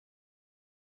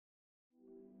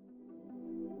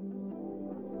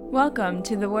Welcome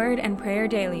to the Word and Prayer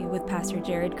Daily with Pastor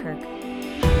Jared Kirk.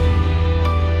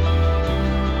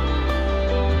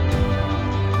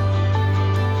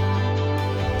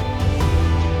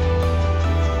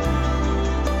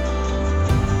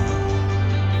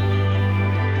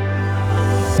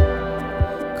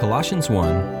 Colossians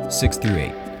 1, 6 through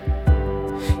 8.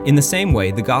 In the same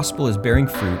way, the gospel is bearing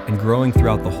fruit and growing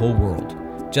throughout the whole world,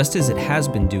 just as it has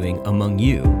been doing among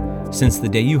you since the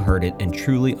day you heard it and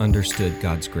truly understood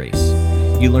God's grace.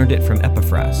 You learned it from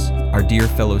Epaphras, our dear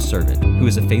fellow servant, who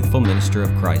is a faithful minister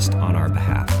of Christ on our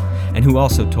behalf, and who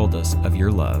also told us of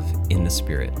your love in the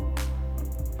Spirit.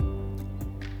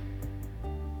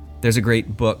 There's a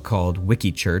great book called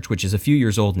Wiki Church, which is a few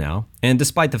years old now, and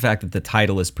despite the fact that the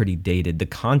title is pretty dated, the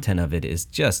content of it is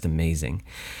just amazing.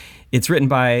 It's written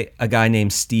by a guy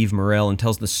named Steve Morrell and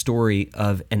tells the story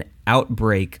of an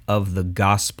outbreak of the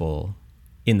gospel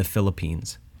in the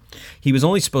Philippines. He was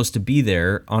only supposed to be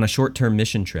there on a short-term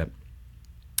mission trip.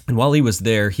 And while he was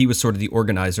there, he was sort of the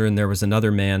organizer, and there was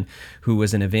another man who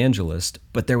was an evangelist.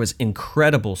 But there was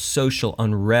incredible social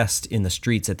unrest in the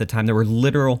streets at the time. There were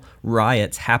literal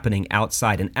riots happening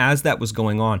outside. And as that was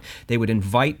going on, they would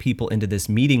invite people into this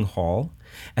meeting hall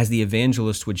as the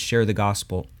evangelist would share the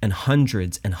gospel. And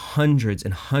hundreds and hundreds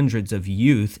and hundreds of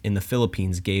youth in the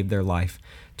Philippines gave their life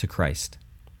to Christ.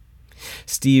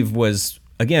 Steve was,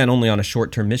 again, only on a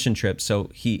short-term mission trip, so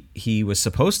he was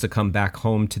supposed to come back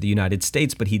home to the United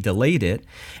States, but he delayed it,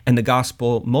 and the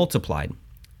gospel multiplied.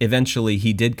 Eventually,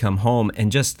 he did come home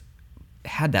and just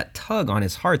had that tug on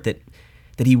his heart that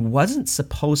he wasn't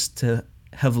supposed to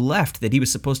have left, that he was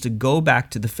supposed to go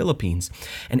back to the Philippines.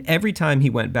 And every time he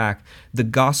went back, the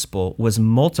gospel was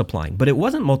multiplying. But it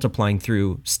wasn't multiplying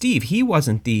through Steve. He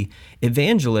wasn't the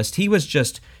evangelist. He was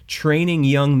just training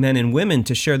young men and women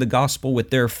to share the gospel with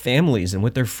their families and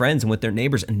with their friends and with their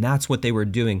neighbors. And that's what they were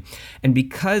doing. And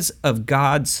because of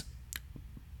God's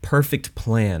perfect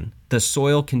plan, the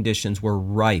soil conditions were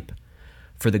ripe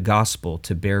for the gospel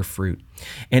to bear fruit.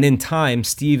 And in time,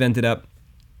 Steve ended up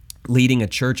leading a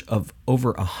church of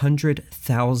over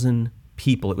 100,000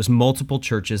 people. It was multiple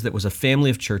churches. That was a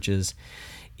family of churches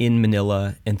in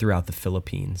Manila and throughout the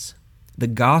Philippines. The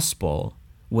gospel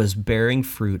was bearing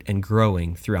fruit and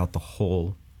growing throughout the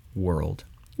whole world.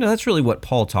 You know, that's really what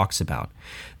Paul talks about.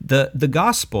 The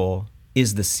gospel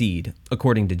is the seed,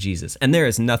 according to Jesus. And there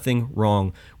is nothing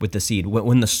wrong with the seed.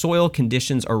 When the soil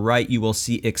conditions are right, you will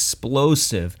see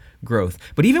explosive growth.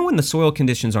 But even when the soil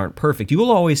conditions aren't perfect, you will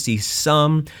always see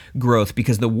some growth,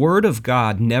 because the word of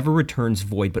God never returns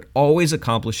void, but always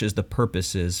accomplishes the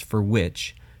purposes for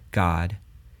which God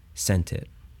sent it.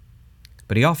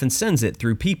 But he often sends it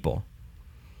through people.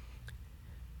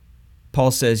 Paul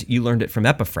says, you learned it from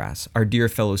Epaphras, our dear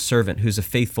fellow servant, who's a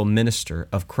faithful minister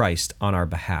of Christ on our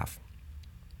behalf.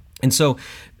 And so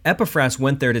Epaphras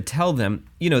went there to tell them,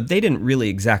 they didn't really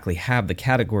exactly have the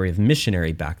category of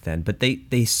missionary back then, but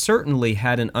they certainly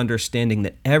had an understanding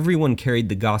that everyone carried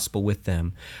the gospel with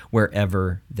them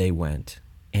wherever they went,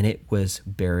 and it was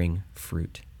bearing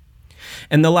fruit.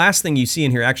 And the last thing you see in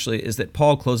here actually is that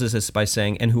Paul closes this by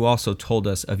saying, and who also told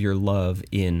us of your love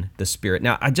in the Spirit.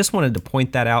 Now, I just wanted to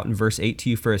point that out in verse 8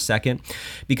 to you for a second,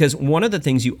 because one of the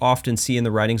things you often see in the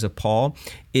writings of Paul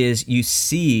is you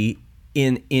see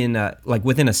like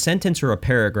within a sentence or a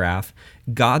paragraph,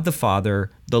 God the Father,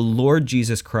 the Lord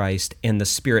Jesus Christ, and the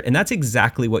Spirit. And that's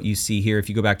exactly what you see here. If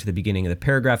you go back to the beginning of the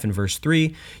paragraph in verse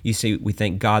 3, you see we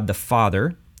thank God the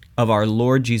Father of our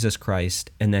Lord Jesus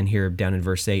Christ, and then here down in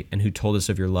verse 8, and who told us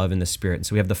of your love in the Spirit. And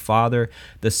so we have the Father,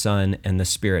 the Son, and the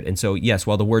Spirit. And so yes,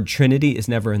 while the word Trinity is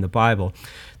never in the Bible,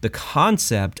 the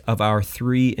concept of our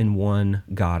three-in-one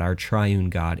God, our triune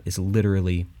God, is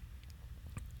literally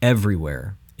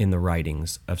everywhere in the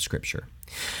writings of Scripture.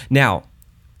 Now,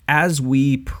 as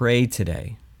we pray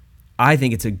today, I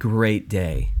think it's a great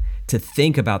day to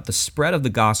think about the spread of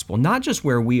the gospel, not just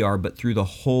where we are, but through the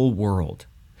whole world.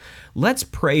 Let's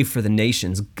pray for the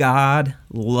nations. God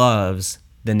loves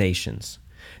the nations.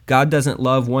 God doesn't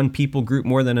love one people group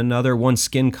more than another, one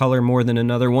skin color more than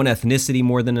another, one ethnicity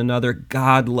more than another.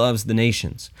 God loves the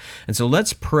nations. And so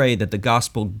let's pray that the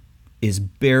gospel is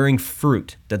bearing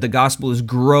fruit, that the gospel is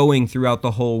growing throughout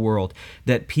the whole world,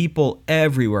 that people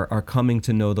everywhere are coming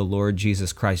to know the Lord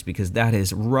Jesus Christ, because that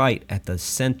is right at the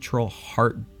central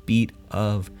heartbeat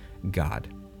of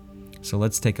God. So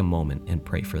let's take a moment and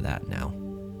pray for that now.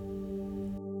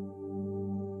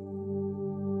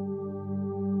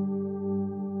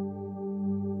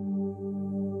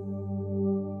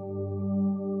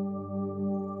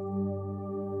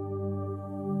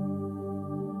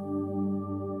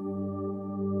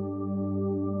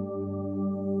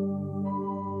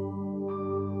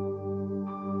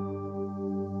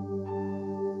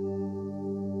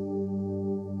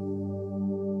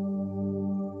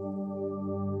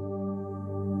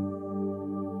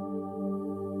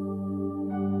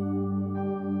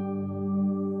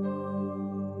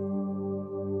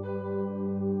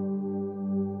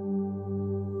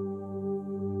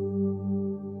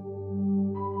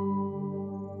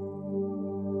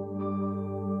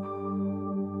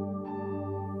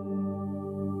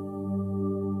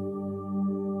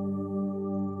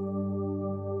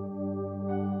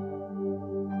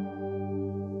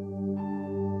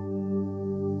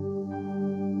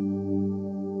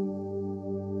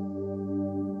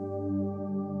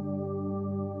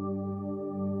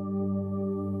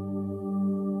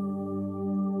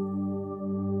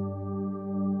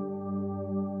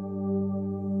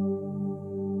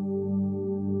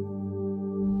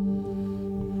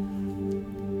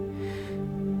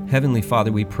 Heavenly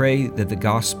Father, we pray that the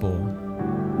gospel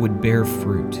would bear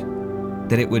fruit,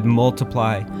 that it would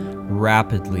multiply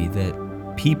rapidly,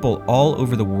 that people all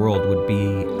over the world would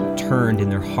be turned in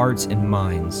their hearts and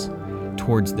minds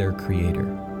towards their Creator.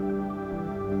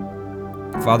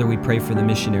 Father, we pray for the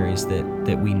missionaries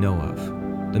that we know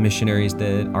of, the missionaries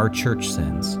that our church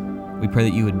sends. We pray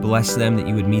that you would bless them, that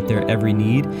you would meet their every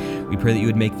need. We pray that you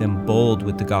would make them bold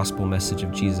with the gospel message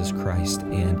of Jesus Christ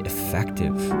and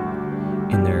effective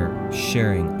in their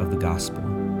sharing of the gospel.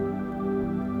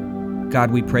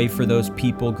 God, we pray for those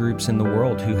people groups in the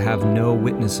world who have no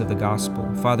witness of the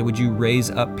gospel. Father, would you raise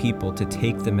up people to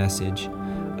take the message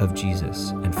of Jesus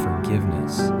and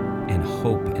forgiveness and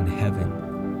hope in heaven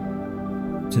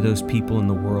to those people in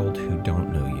the world who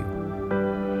don't know you.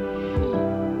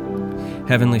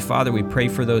 Heavenly Father, we pray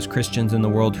for those Christians in the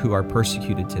world who are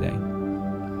persecuted today,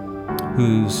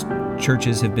 whose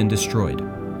churches have been destroyed,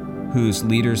 whose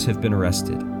leaders have been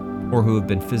arrested, or who have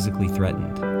been physically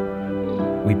threatened.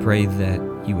 We pray that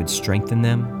you would strengthen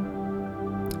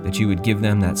them, that you would give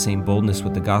them that same boldness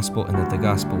with the gospel, and that the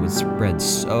gospel would spread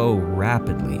so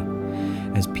rapidly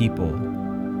as people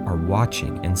are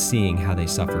watching and seeing how they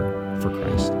suffer for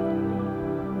Christ.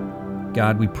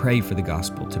 God, we pray for the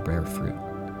gospel to bear fruit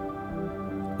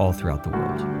all throughout the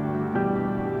world.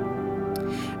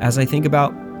 As I think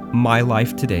about my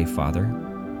life today, Father,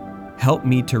 help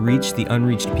me to reach the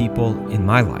unreached people in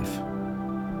my life.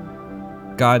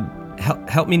 God,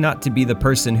 help me not to be the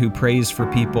person who prays for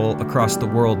people across the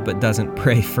world but doesn't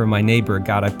pray for my neighbor.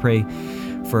 God, I pray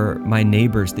for my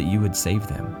neighbors that you would save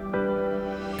them.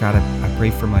 God, I pray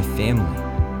for my family,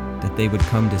 that they would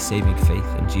come to saving faith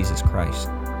in Jesus Christ.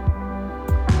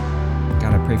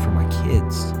 God, I pray for my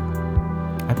kids.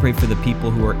 I pray for the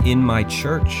people who are in my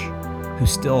church who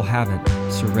still haven't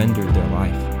surrendered their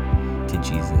life to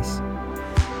Jesus.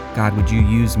 God, would you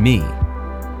use me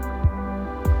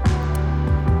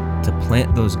to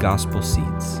plant those gospel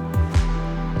seeds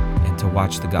and to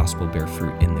watch the gospel bear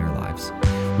fruit in their lives?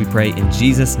 We pray in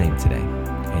Jesus' name today.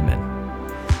 Amen.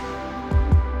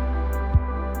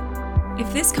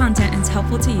 If this content is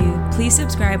helpful to you, please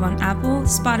subscribe on Apple,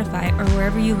 Spotify, or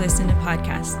wherever you listen to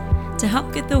podcasts. To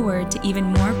help get the word to even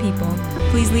more people,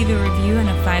 please leave a review and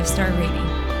a 5-star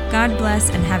rating. God bless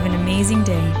and have an amazing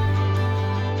day.